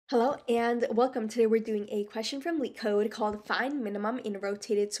Hello and welcome. Today we're doing a question from LeetCode called Find Minimum in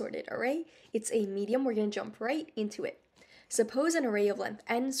Rotated Sorted Array. It's a medium. We're going to jump right into it. Suppose an array of length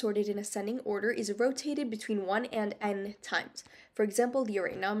n sorted in ascending order is rotated between 1 and n times. For example, the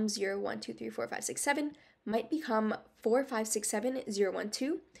array num 0, 1, 2, 3, 4, 5, 6, 7 might become 4, 5, 6, 7, 0, 1,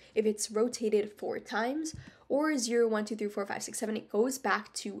 2 if it's rotated 4 times, or 0, 1, 2, 3, 4, 5, 6, 7, it goes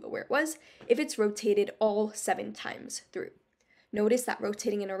back to where it was if it's rotated all 7 times through. Notice that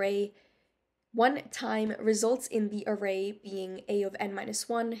rotating an array one time results in the array being a of n minus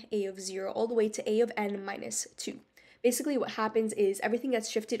 1, a of 0, all the way to a of n minus 2. Basically what happens is everything gets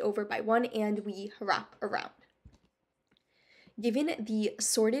shifted over by 1 and we wrap around. Given the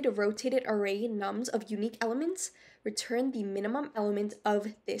sorted rotated array nums of unique elements, return the minimum element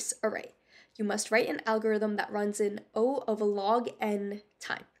of this array. You must write an algorithm that runs in O of log n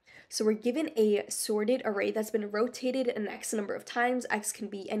time. So we're given a sorted array that's been rotated an x number of times. X can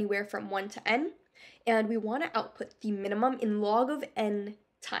be anywhere from 1 to n. And we want to output the minimum in log of n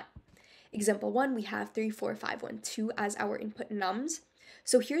time. Example 1, we have 3, 4, 5, 1, 2 as our input nums.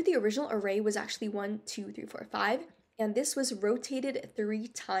 So here the original array was actually 1, 2, 3, 4, 5. And this was rotated 3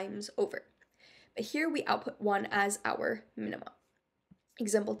 times over. But here we output 1 as our minimum.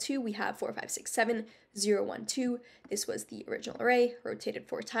 Example 2, we have 4, 5, 6, 7, 0, 1, 2. This was the original array, rotated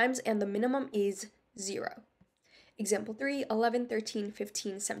 4 times, and the minimum is 0. Example 3, 11, 13,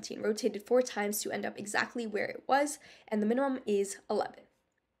 15, 17, rotated 4 times to end up exactly where it was, and the minimum is 11.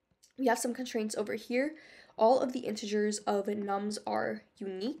 We have some constraints over here. All of the integers of nums are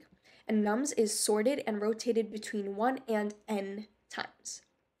unique, and nums is sorted and rotated between 1 and n times.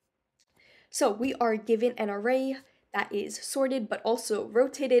 So we are given an array that is sorted but also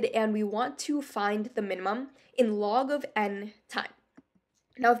rotated, and we want to find the minimum in log of n time.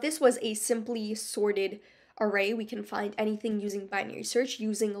 Now, if this was a simply sorted array, we can find anything using binary search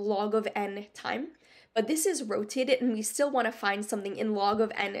using log of n time, but this is rotated and we still want to find something in log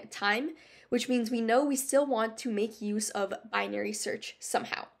of n time, which means we know we still want to make use of binary search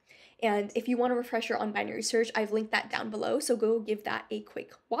somehow. And if you want a refresher on binary search, I've linked that down below, so go give that a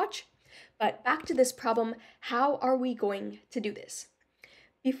quick watch. But back to this problem, how are we going to do this?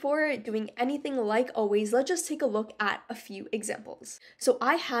 Before doing anything, like always, let's just take a look at a few examples. So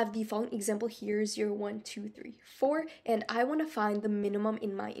I have the following example here, 0, 1, 2, 3, 4, and I want to find the minimum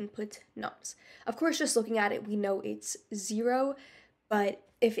in my input nums. Of course, just looking at it, we know it's 0, but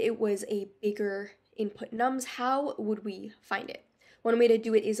if it was a bigger input nums, how would we find it? One way to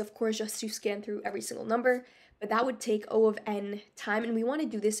do it is, of course, just to scan through every single number, but that would take O of n time, and we want to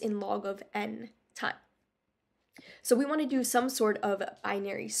do this in log of n time. So we want to do some sort of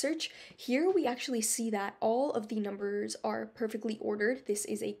binary search. Here we actually see that all of the numbers are perfectly ordered. This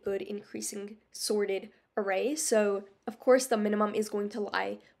is a good increasing sorted array, so of course the minimum is going to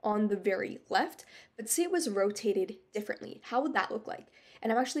lie on the very left, but say it was rotated differently. How would that look like?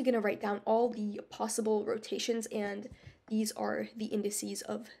 And I'm actually going to write down all the possible rotations, and these are the indices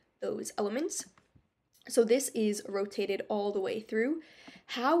of those elements. So this is rotated all the way through.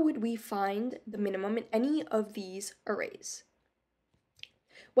 How would we find the minimum in any of these arrays?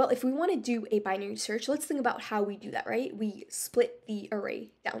 Well, if we want to do a binary search, let's think about how we do that, right? We split the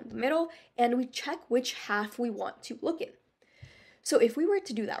array down the middle and we check which half we want to look in. So if we were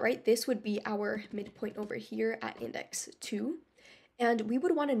to do that, right, this would be our midpoint over here at index 2. And we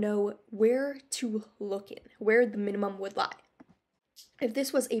would want to know where to look in, where the minimum would lie. If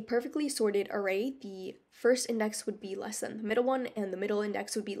this was a perfectly sorted array, the first index would be less than the middle one, and the middle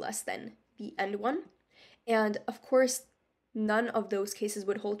index would be less than the end one. And of course, none of those cases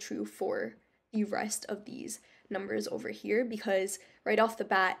would hold true for the rest of these numbers over here, because right off the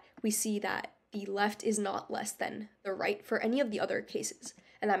bat, we see that the left is not less than the right for any of the other cases.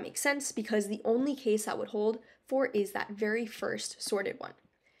 And that makes sense because the only case that would hold for is that very first sorted one,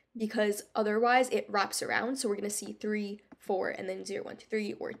 because otherwise it wraps around. So we're going to see 3, 4, and then 0, 1, 2,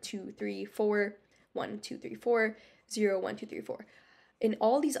 3, or 2, 3, 4, 1, 2, 3, 4, 0, 1, 2, 3, 4. In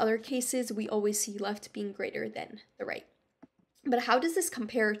all these other cases, we always see left being greater than the right. But how does this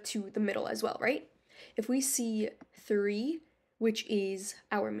compare to the middle as well, right? If we see 3, which is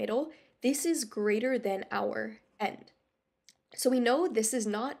our middle, this is greater than our end. So we know this is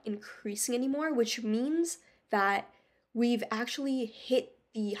not increasing anymore, which means that we've actually hit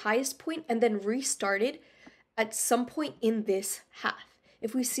the highest point and then restarted at some point in this half.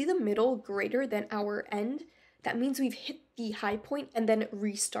 If we see the middle greater than our end, that means we've hit the high point and then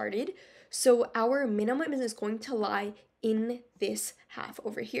restarted. So our minimum is going to lie in this half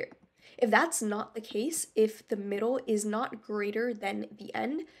over here. If that's not the case, if the middle is not greater than the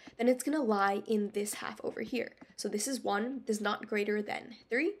end, then it's going to lie in this half over here. So this is 1, this is not greater than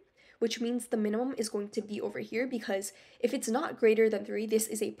 3, which means the minimum is going to be over here, because if it's not greater than 3, this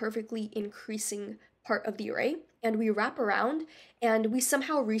is a perfectly increasing part of the array, and we wrap around and we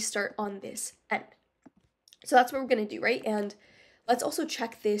somehow restart on this end. So that's what we're going to do, right? And let's also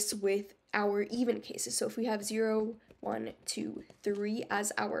check this with our even cases. So if we have 0, 1, 2, 3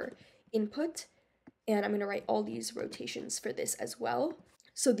 as our input, and I'm going to write all these rotations for this as well.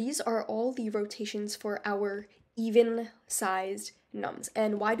 So these are all the rotations for our even sized nums.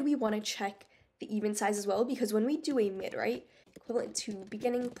 And why do we want to check the even size as well? Because when we do a mid, right, equivalent to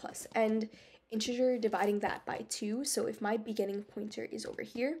beginning plus end, integer dividing that by 2. So if my beginning pointer is over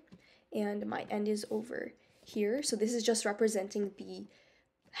here and my end is over here, so this is just representing the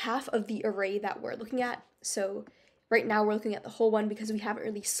half of the array that we're looking at. So right now we're looking at the whole one because we haven't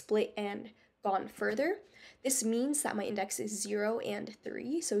really split and gone further. This means that my index is 0 and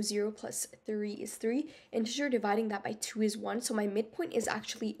 3. So 0 plus 3 is 3. Integer dividing that by 2 is 1. So my midpoint is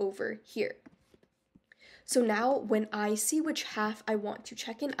actually over here. So now when I see which half I want to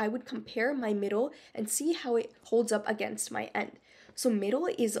check in, I would compare my middle and see how it holds up against my end. So middle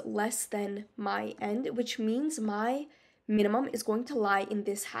is less than my end, which means my minimum is going to lie in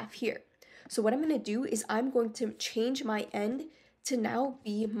this half here. So what I'm going to do is I'm going to change my end to now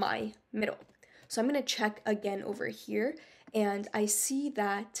be my middle. So I'm going to check again over here, and I see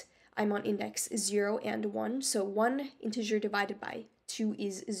that I'm on index 0 and 1. So 1 integer divided by 2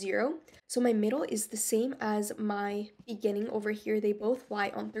 is 0. So my middle is the same as my beginning over here. They both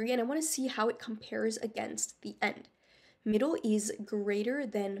lie on 3, and I want to see how it compares against the end. Middle is greater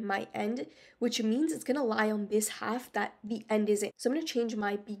than my end, which means it's going to lie on this half that the end is in. So I'm going to change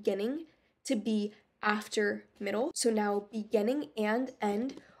my beginning to be after middle. So now beginning and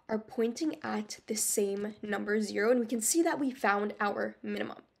end are pointing at the same number 0, and we can see that we found our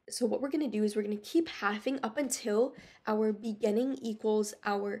minimum. So what we're going to do is we're going to keep halving up until our beginning equals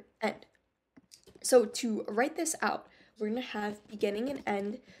our end. So to write this out, we're going to have beginning and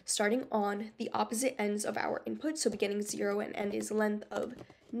end starting on the opposite ends of our input. So beginning 0 and end is length of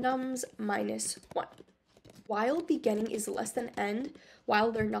nums minus 1. While beginning is less than end,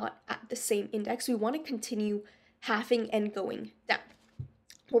 while they're not at the same index, we want to continue halving and going down.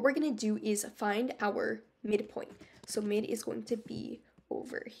 What we're going to do is find our midpoint. So mid is going to be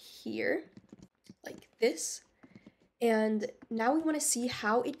over here, like this. And now we want to see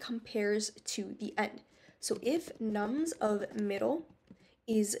how it compares to the end. So if nums of middle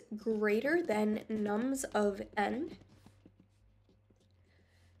is greater than nums of end,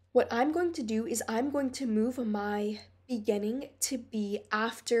 what I'm going to do is I'm going to move my beginning to be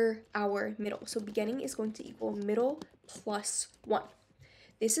after our middle. So beginning is going to equal middle plus 1.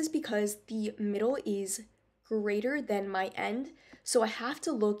 This is because the middle is greater than my end, so I have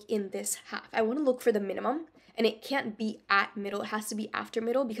to look in this half. I want to look for the minimum, and it can't be at middle, it has to be after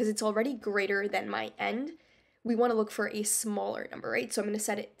middle because it's already greater than my end. We want to look for a smaller number, right? So I'm going to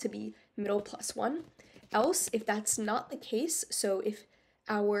set it to be middle plus 1. Else, if that's not the case, so if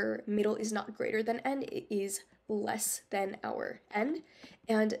our middle is not greater than end, it is less than our end,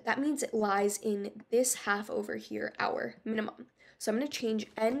 and that means it lies in this half over here, our minimum. So I'm going to change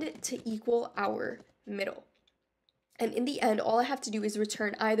end to equal our middle. And in the end, all I have to do is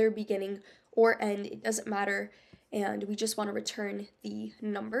return either beginning or end. It doesn't matter. And we just want to return the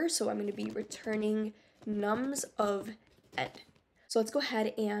number. So I'm going to be returning nums of end. So let's go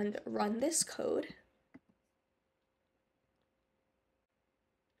ahead and run this code.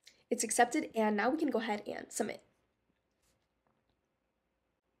 It's accepted, and now we can go ahead and submit.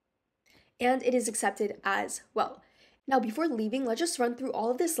 And it is accepted as well. Now, before leaving, let's just run through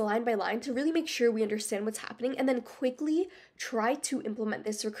all of this line by line to really make sure we understand what's happening, and then quickly try to implement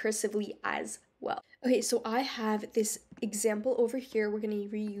this recursively as well. Okay, so I have this example over here. We're going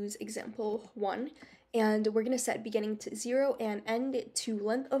to reuse example 1, and we're going to set beginning to 0 and end to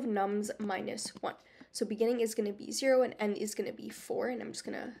length of nums minus 1. So beginning is going to be 0 and end is going to be 4, and I'm just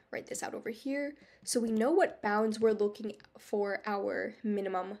going to write this out over here. So we know what bounds we're looking for our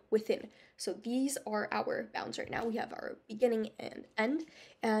minimum within. So these are our bounds right now. We have our beginning and end,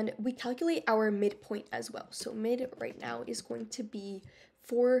 and we calculate our midpoint as well. So mid right now is going to be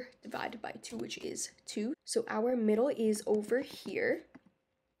 4 divided by 2, which is 2. So our middle is over here,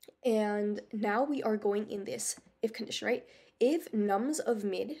 and now we are going in this if condition, right? If nums of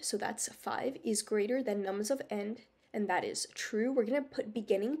mid, so that's 5, is greater than nums of end, and that is true, we're going to put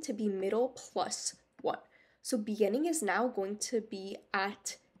beginning to be middle plus 1. So beginning is now going to be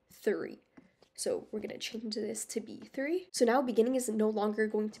at 3. So we're going to change this to be 3. So now beginning is no longer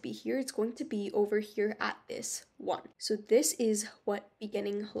going to be here. It's going to be over here at this 1. So this is what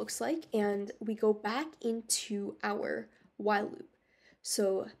beginning looks like. And we go back into our while loop.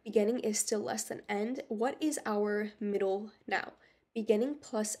 So beginning is still less than end. What is our middle now? Beginning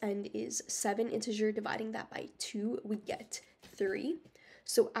plus end is 7 integer. Dividing that by 2, we get 3.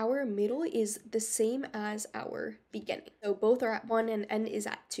 So our middle is the same as our beginning. So both are at 1 and end is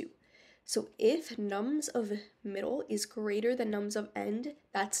at 2. So if nums of middle is greater than nums of end,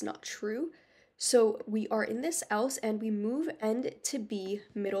 that's not true. So we are in this else and we move end to be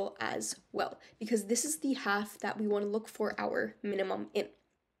middle as well, because this is the half that we want to look for our minimum in.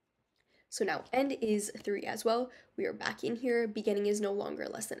 So now end is 3 as well. We are back in here. Beginning is no longer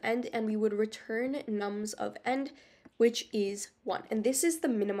less than end, and we would return nums of end, which is 1. And this is the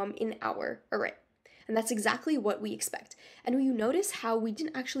minimum in our array. And that's exactly what we expect. And you notice how we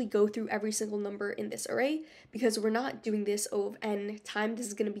didn't actually go through every single number in this array, because we're not doing this O of n time. This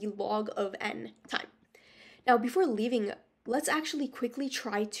is going to be log of n time. Now, before leaving, let's actually quickly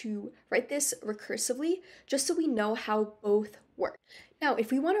try to write this recursively, just so we know how both work. Now,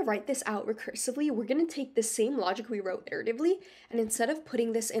 if we want to write this out recursively, we're going to take the same logic we wrote iteratively, and instead of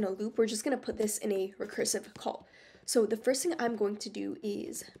putting this in a loop, we're just going to put this in a recursive call. So the first thing I'm going to do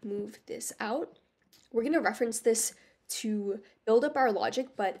is move this out. We're going to reference this to build up our logic,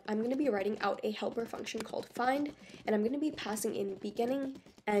 but I'm going to be writing out a helper function called find, and I'm going to be passing in beginning,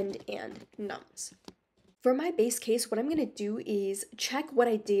 end, and nums. For my base case, what I'm going to do is check what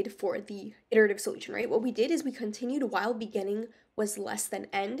I did for the iterative solution, right? What we did is we continued while beginning was less than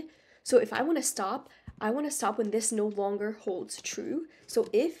end. So if I want to stop, I want to stop when this no longer holds true. So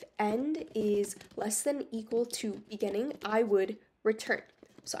if end is less than equal to beginning, I would return.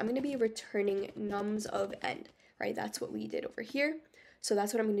 So I'm going to be returning nums of end, right? That's what we did over here. So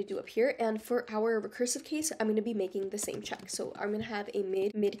that's what I'm going to do up here. And for our recursive case, I'm going to be making the same check. So I'm going to have a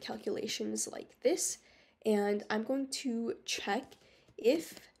mid calculations like this. And I'm going to check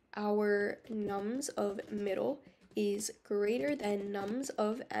if our nums of middle is greater than nums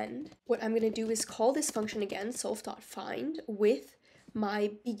of end. What I'm going to do is call this function again, self.find, with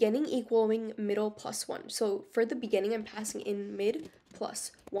my beginning equaling middle plus 1. So for the beginning, I'm passing in mid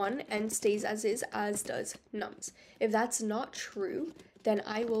plus 1, and stays as is, as does nums. If that's not true, then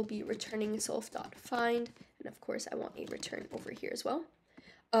I will be returning self.find, and of course I want a return over here as well,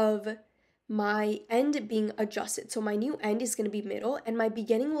 of my end being adjusted. So my new end is going to be middle, and my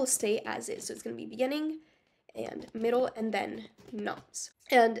beginning will stay as is. So it's going to be beginning and middle and then nums.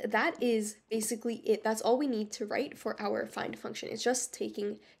 And that is basically it. That's all we need to write for our find function. It's just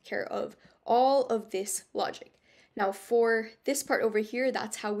taking care of all of this logic. Now for this part over here,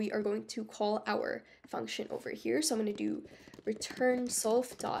 that's how we are going to call our function over here. So I'm going to do return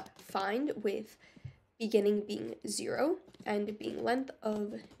self.find with beginning being 0 and being length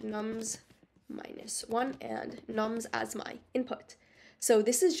of nums minus 1 and nums as my input. So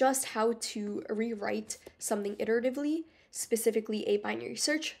this is just how to rewrite something iteratively, specifically a binary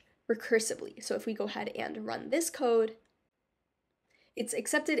search, recursively. So if we go ahead and run this code, it's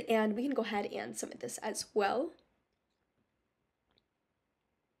accepted, and we can go ahead and submit this as well.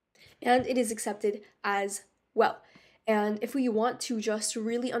 And it is accepted as well. And if we want to just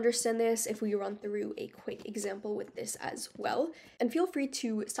really understand this, if we run through a quick example with this as well, and feel free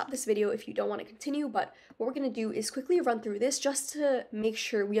to stop this video if you don't want to continue, but what we're going to do is quickly run through this just to make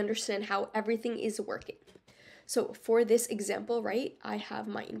sure we understand how everything is working. So for this example, right, I have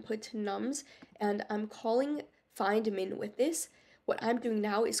my input nums, and I'm calling find min with this. What I'm doing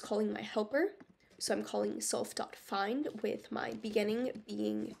now is calling my helper. So I'm calling self.find with my beginning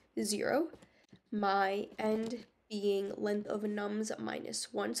being 0, my end being length of nums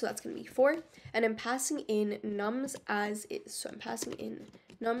minus 1, so that's going to be 4, and I'm passing in nums as is, so I'm passing in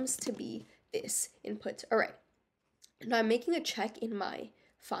nums to be this input array. Now I'm making a check in my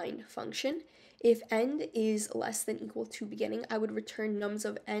find function. If end is less than equal to beginning, I would return nums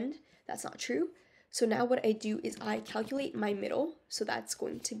of end. That's not true. So now what I do is I calculate my middle, so that's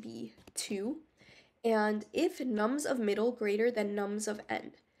going to be 2, and if nums of middle greater than nums of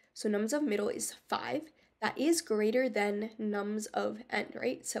end, so nums of middle is 5, that is greater than nums of end,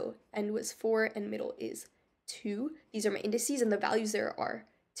 right? So end was 4 and middle is 2. These are my indices, and the values there are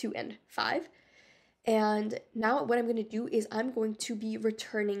 2 and 5. And now what I'm going to do is I'm going to be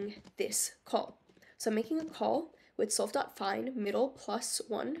returning this call. So I'm making a call with self.find middle plus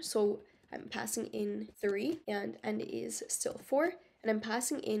 1. So I'm passing in 3 and end is still 4. And I'm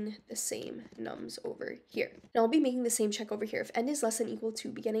passing in the same nums over here. Now I'll be making the same check over here. If end is less than equal to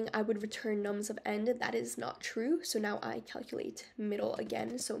beginning, I would return nums of end. That is not true. So now I calculate middle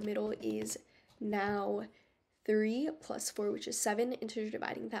again. So middle is Now 3 plus 4, which is 7, integer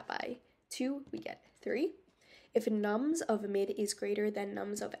dividing that by 2, we get 3. If nums of mid is greater than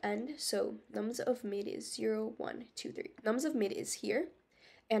nums of end, so nums of mid is 0, 1, 2, 3. Nums of mid is here,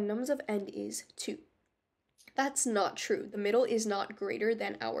 and nums of end is 2. That's not true. The middle is not greater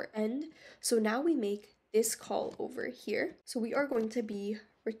than our end. So now we make this call over here. So we are going to be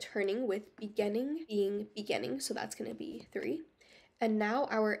returning with beginning being beginning. So that's going to be 3. And now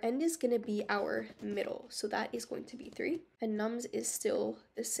our end is going to be our middle. So that is going to be 3. And nums is still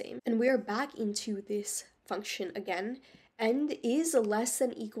the same. And we are back into this function again. End is less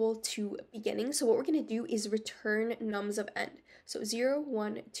than equal to beginning. So what we're going to do is return nums of end. So 0,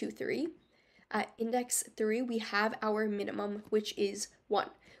 1, 2, 3. At index 3, we have our minimum, which is 1.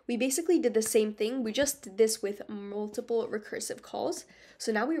 We basically did the same thing. We just did this with multiple recursive calls.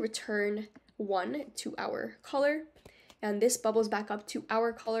 So now we return 1 to our color, and this bubbles back up to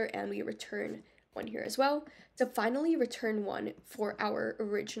our color, and we return 1 here as well, to finally return 1 for our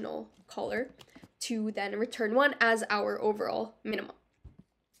original color, to then return 1 as our overall minimum.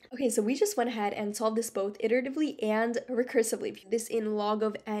 Okay, so we just went ahead and solved this both iteratively and recursively. This in log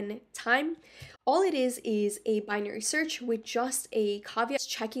of n time. All it is a binary search with just a caveat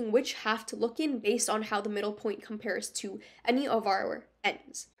checking which half to look in based on how the middle point compares to any of our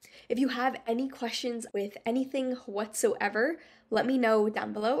ends. If you have any questions with anything whatsoever, let me know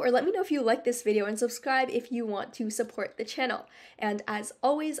down below, or let me know if you like this video and subscribe if you want to support the channel. And as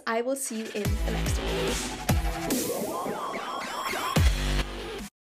always, I will see you in the next video.